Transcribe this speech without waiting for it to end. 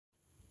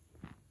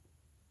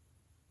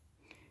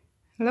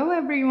Hello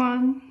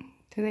everyone!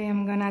 Today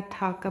I'm gonna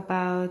talk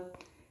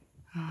about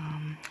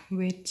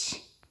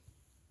which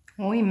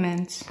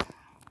ointment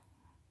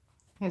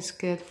is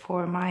good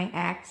for my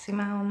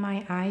eczema on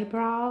my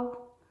eyebrow.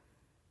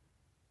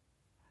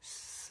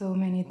 So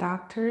many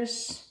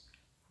doctors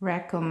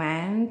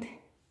recommend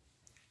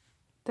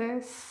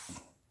this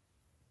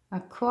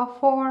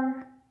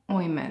Aquaphor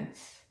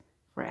ointments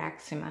for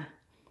eczema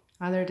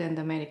other than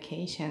the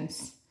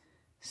medications.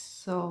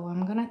 So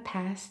I'm gonna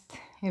test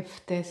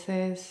if this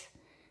is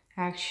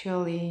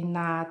actually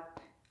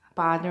not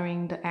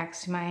bothering the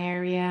eczema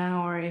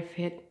area or if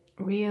it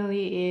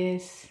really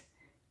is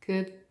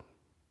good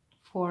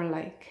for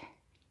like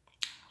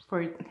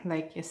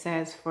it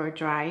says for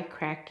dry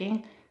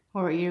cracking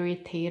or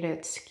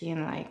irritated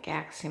skin like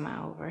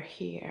eczema over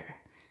here.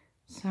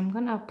 So I'm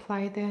gonna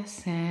apply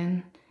this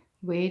and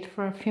wait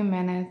for a few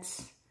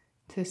minutes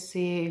to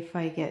see if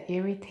I get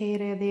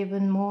irritated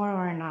even more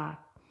or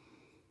not.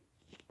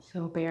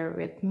 So bear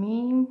with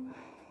me.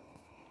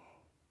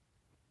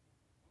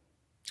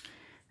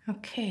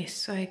 Okay,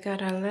 so I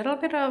got a little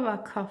bit of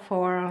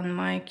Aquaphor on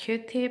my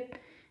Q-tip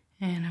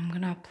and I'm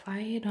gonna apply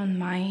it on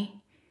my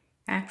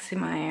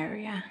eczema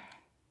area.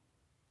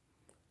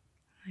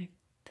 Like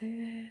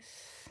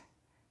this.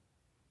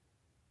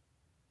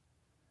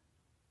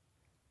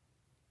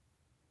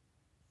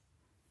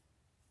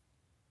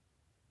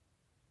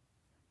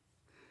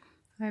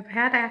 I've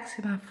had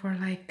eczema for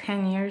like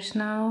 10 years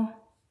now.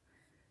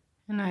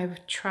 And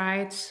I've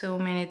tried so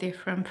many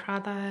different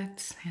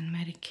products and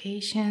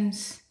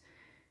medications.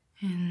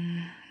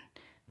 And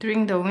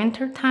during the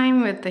winter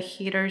time with the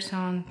heaters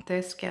on,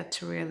 this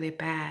gets really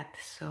bad.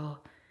 So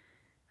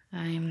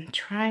I'm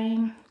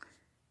trying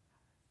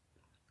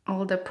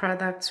all the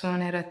products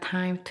one at a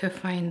time to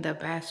find the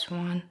best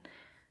one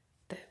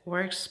that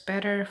works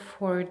better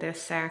for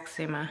this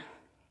eczema.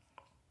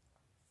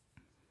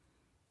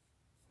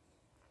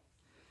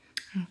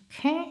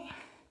 Okay.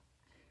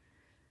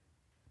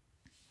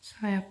 So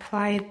I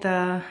applied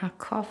the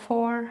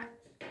Aquaphor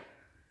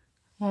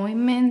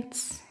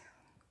ointments.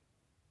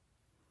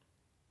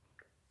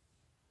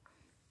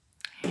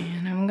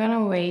 And I'm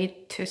gonna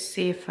wait to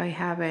see if I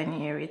have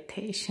any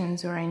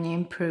irritations or any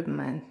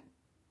improvement.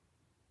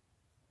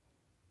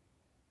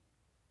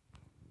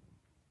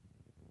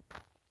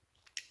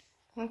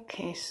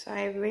 Okay, so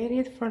I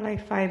waited for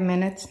like 5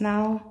 minutes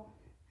now,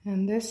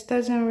 and this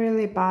doesn't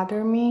really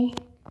bother me,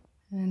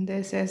 and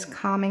this is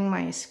calming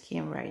my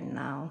skin right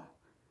now.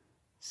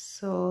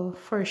 So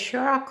for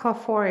sure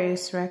Aquaphor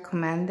is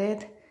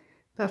recommended,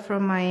 but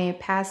from my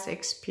past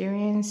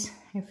experience,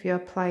 if you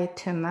apply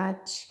too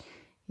much,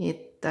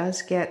 it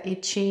does get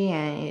itchy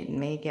and it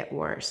may get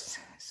worse.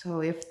 So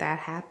if that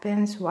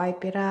happens,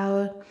 wipe it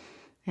out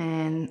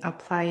and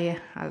apply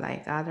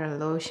like other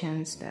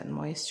lotions that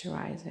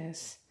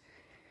moisturizes.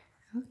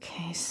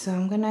 Okay, so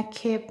I'm gonna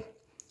keep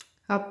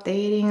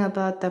updating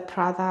about the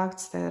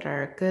products that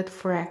are good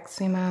for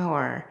eczema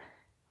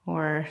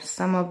or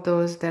some of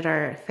those that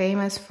are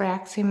famous for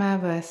eczema,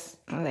 but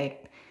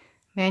like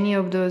many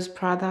of those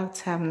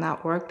products have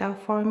not worked out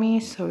for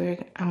me. So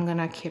I'm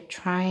gonna keep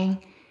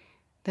trying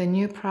the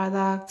new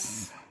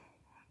products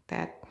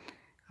that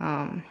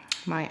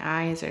my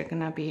eyes are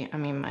gonna be,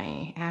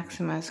 my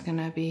eczema is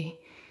gonna be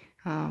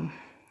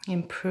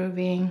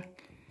improving.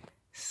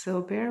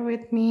 So bear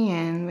with me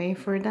and wait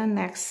for the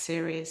next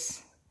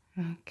series.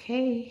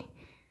 Okay,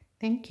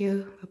 thank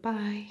you,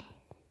 bye-bye.